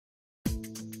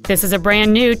This is a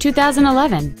brand new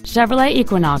 2011 Chevrolet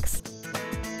Equinox.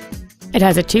 It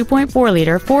has a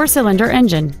 2.4-liter four-cylinder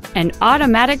engine, an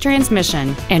automatic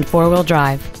transmission, and four-wheel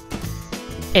drive.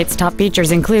 Its top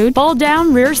features include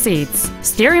fold-down rear seats,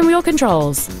 steering wheel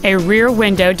controls, a rear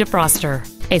window defroster,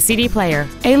 a CD player,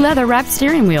 a leather-wrapped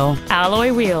steering wheel,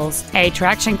 alloy wheels, a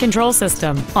traction control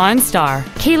system, OnStar,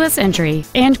 keyless entry,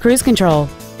 and cruise control.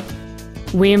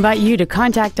 We invite you to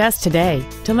contact us today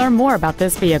to learn more about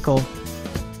this vehicle.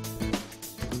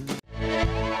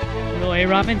 Roy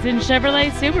Robinson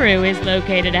Chevrolet Subaru is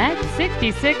located at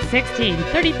 6616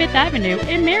 35th Avenue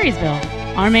in Marysville.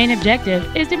 Our main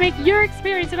objective is to make your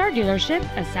experience at our dealership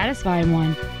a satisfying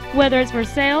one, whether it's for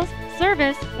sales,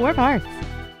 service, or parts.